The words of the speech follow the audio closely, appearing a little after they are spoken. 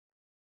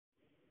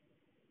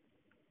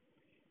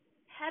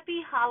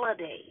Happy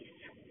holidays.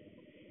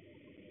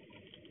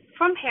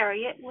 From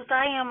Harriet with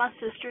I Am My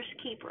Sister's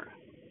Keeper.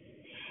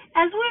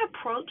 As we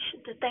approach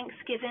the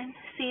Thanksgiving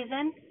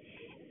season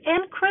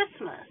and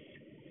Christmas,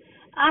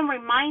 I'm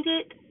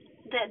reminded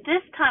that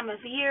this time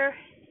of year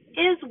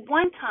is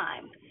one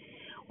time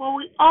where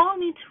we all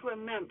need to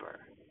remember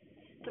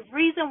the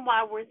reason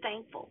why we're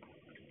thankful.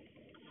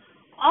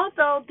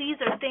 Although these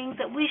are things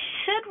that we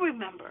should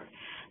remember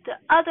the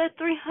other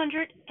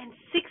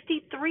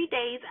 363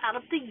 days out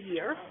of the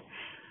year,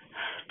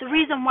 the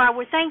reason why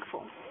we're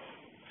thankful.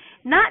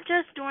 Not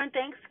just during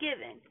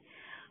Thanksgiving,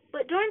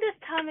 but during this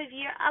time of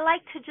year, I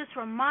like to just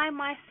remind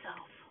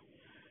myself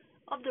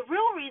of the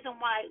real reason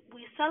why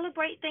we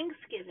celebrate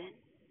Thanksgiving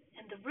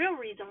and the real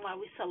reason why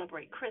we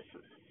celebrate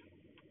Christmas.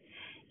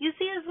 You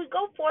see, as we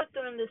go forth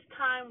during this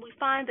time, we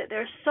find that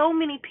there are so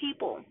many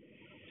people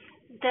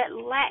that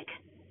lack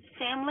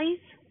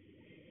families.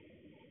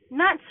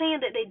 Not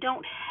saying that they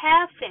don't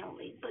have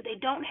family, but they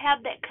don't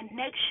have that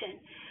connection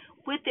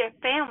with their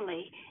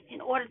family in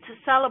order to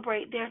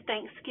celebrate their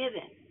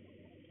Thanksgiving.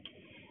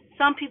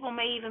 Some people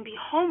may even be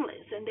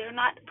homeless and they're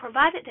not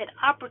provided that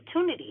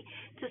opportunity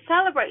to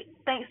celebrate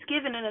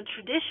Thanksgiving in a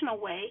traditional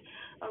way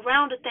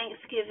around a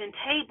Thanksgiving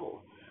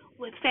table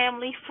with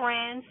family,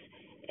 friends,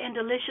 and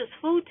delicious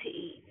food to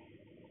eat.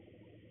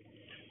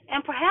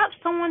 And perhaps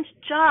someone's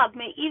job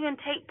may even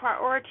take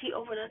priority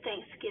over the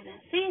Thanksgiving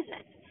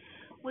season,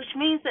 which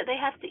means that they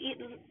have to eat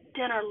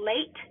dinner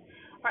late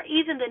or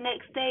even the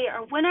next day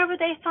or whenever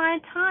they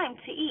find time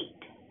to eat.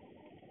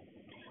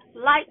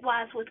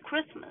 Likewise with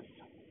Christmas.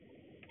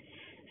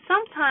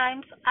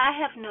 Sometimes I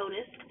have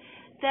noticed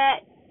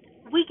that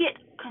we get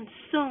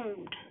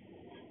consumed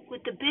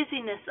with the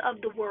busyness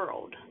of the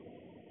world,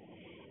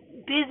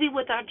 busy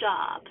with our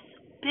jobs,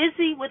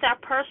 busy with our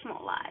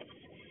personal lives,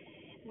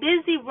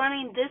 busy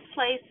running this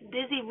place,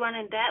 busy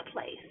running that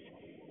place,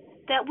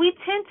 that we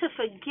tend to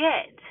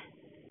forget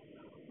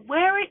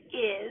where it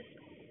is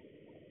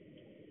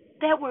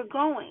that we're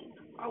going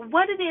or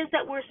what it is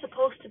that we're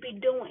supposed to be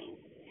doing,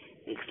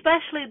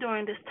 especially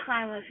during this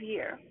time of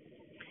year.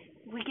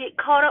 We get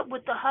caught up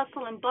with the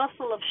hustle and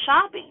bustle of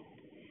shopping,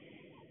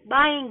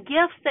 buying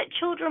gifts that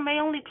children may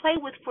only play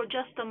with for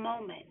just a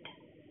moment,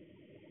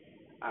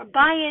 or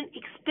buying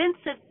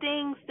expensive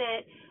things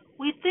that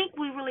we think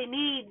we really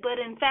need,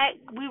 but in fact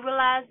we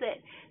realize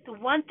that the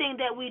one thing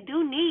that we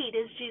do need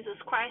is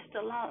Jesus Christ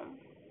alone.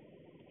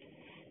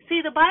 See,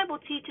 the Bible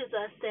teaches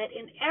us that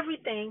in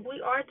everything we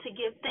are to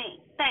give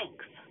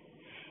thanks.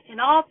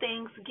 In all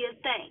things, give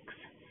thanks.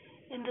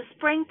 In the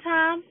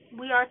springtime,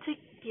 we are to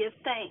give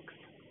thanks.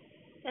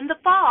 In the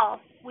fall,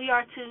 we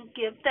are to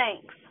give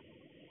thanks.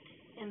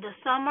 In the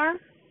summer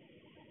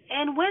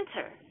and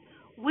winter,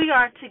 we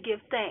are to give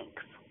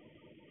thanks.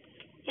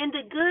 In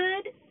the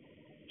good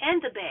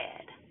and the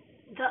bad,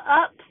 the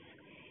ups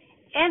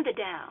and the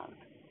downs,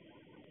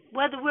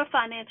 whether we're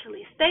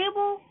financially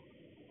stable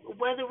or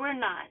whether we're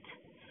not,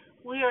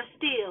 we are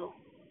still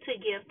to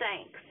give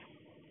thanks.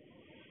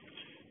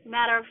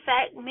 Matter of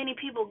fact, many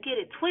people get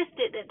it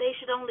twisted that they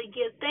should only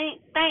give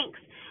thanks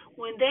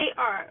when they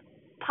are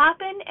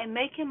popping and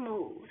making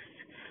moves,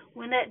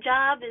 when that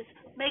job is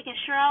making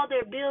sure all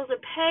their bills are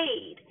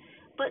paid.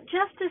 But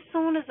just as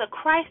soon as a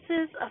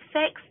crisis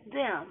affects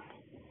them,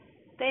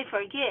 they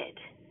forget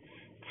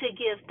to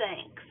give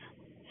thanks.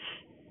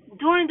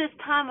 During this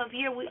time of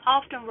year, we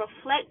often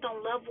reflect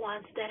on loved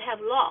ones that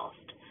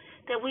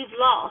we've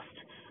lost,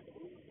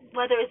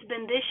 whether it's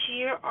been this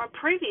year or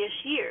previous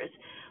years.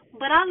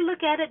 But I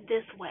look at it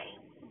this way.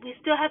 We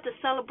still have to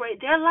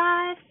celebrate their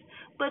lives,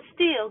 but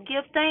still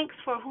give thanks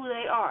for who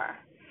they are.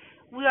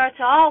 We are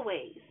to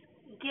always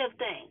give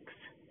thanks.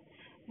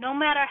 No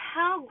matter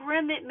how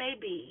grim it may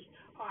be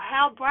or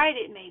how bright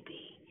it may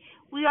be,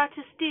 we are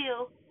to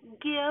still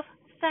give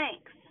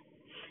thanks.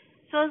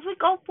 So as we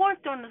go forth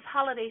during this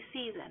holiday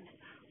season,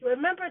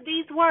 remember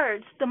these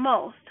words the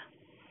most.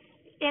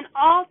 In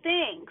all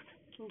things,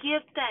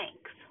 give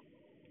thanks.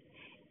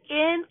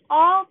 In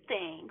all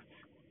things,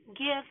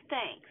 give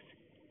thanks.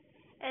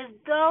 As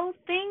though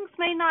things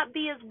may not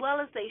be as well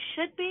as they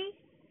should be,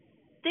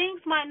 things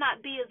might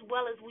not be as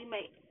well as we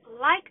may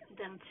like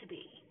them to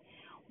be,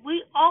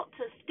 we ought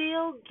to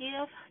still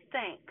give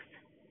thanks.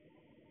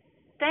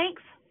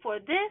 Thanks for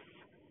this,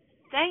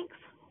 thanks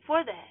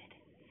for that.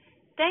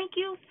 Thank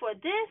you for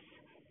this,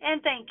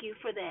 and thank you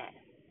for that.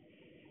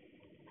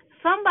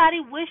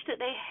 Somebody wished that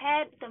they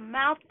had the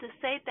mouth to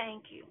say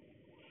thank you.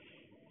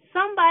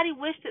 Somebody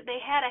wished that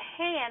they had a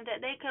hand that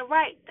they could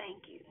write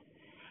thank you.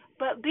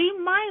 But be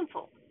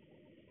mindful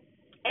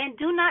and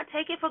do not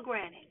take it for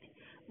granted.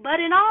 But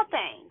in all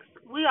things,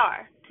 we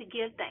are to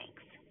give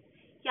thanks.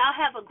 Y'all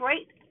have a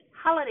great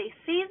holiday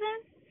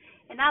season,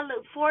 and I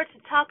look forward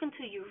to talking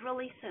to you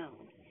really soon.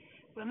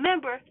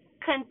 Remember,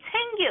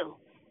 continue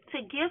to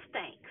give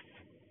thanks.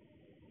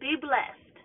 Be blessed.